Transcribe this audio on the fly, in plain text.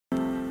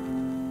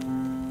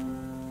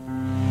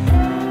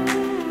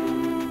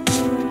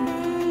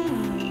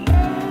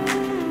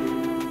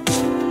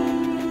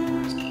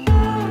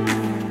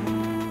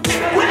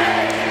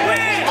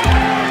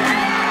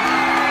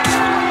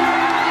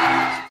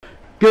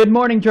Good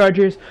morning,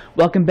 Chargers!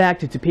 Welcome back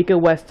to Topeka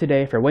West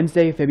today for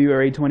Wednesday,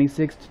 February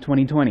 26th,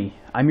 2020.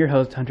 I'm your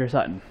host, Hunter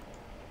Sutton.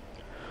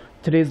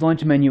 Today's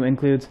lunch menu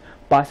includes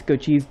Bosco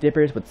cheese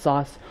dippers with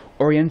sauce,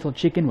 Oriental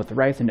chicken with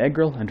rice and egg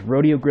roll, and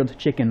rodeo grilled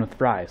chicken with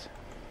fries.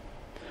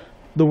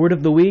 The word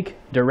of the week,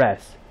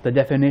 duress. The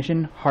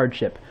definition,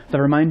 hardship.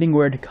 The reminding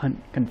word,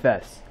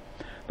 confess.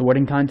 The word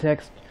in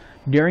context,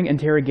 during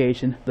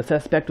interrogation, the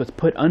suspect was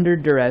put under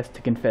duress to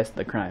confess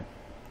the crime.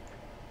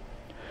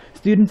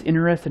 Students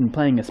interested in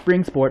playing a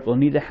spring sport will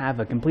need to have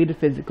a completed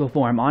physical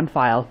form on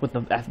file with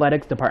the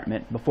athletics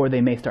department before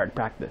they may start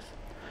practice.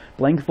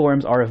 Blank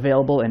forms are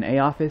available in A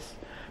office.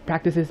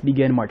 Practices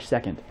begin March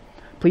 2nd.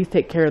 Please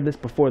take care of this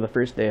before the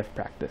first day of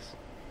practice.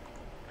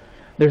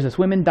 There's a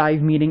swim and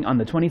dive meeting on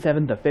the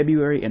 27th of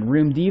February in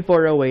room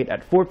D408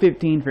 at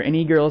 4:15 for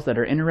any girls that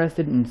are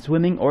interested in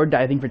swimming or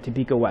diving for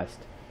Topeka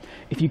West.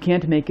 If you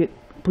can't make it,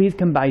 please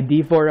come by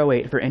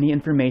D408 for any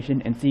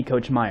information and see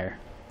Coach Meyer.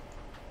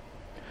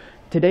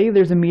 Today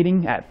there's a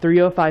meeting at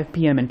 3:05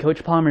 p.m. in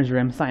Coach Palmer's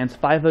room, Science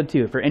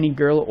 502, for any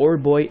girl or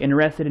boy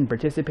interested in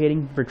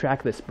participating for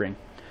track this spring.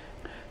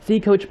 See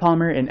Coach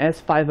Palmer in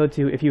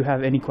S502 if you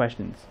have any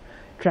questions.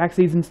 Track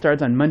season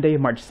starts on Monday,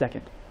 March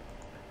 2nd.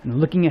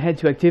 And looking ahead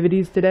to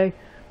activities today,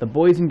 the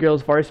boys and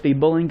girls varsity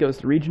bowling goes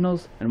to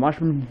regionals, and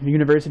Washburn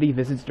University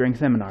visits during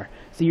seminar.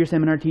 See your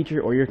seminar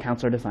teacher or your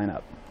counselor to sign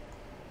up.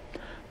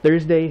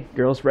 Thursday,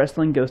 girls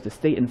wrestling goes to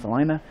state in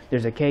Salina.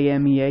 There's a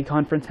KMEA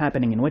conference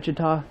happening in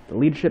Wichita, the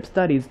leadership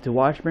studies to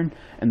Washburn,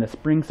 and the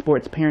spring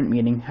sports parent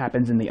meeting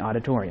happens in the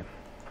auditorium.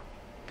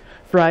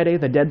 Friday,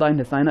 the deadline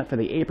to sign up for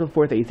the April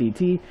 4th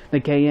ACT, the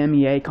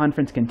KMEA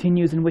conference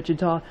continues in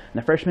Wichita, and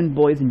the freshman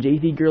boys and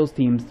JV girls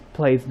teams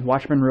plays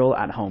Washburn Rural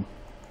at home.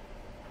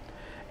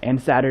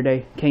 And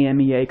Saturday,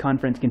 KMEA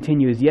conference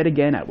continues yet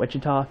again at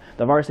Wichita,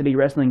 the varsity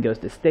wrestling goes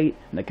to state,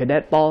 and the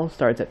cadet ball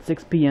starts at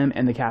 6 p.m.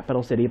 in the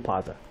Capital City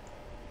Plaza.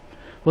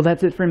 Well,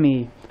 that's it for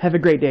me. Have a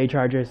great day,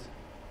 Chargers.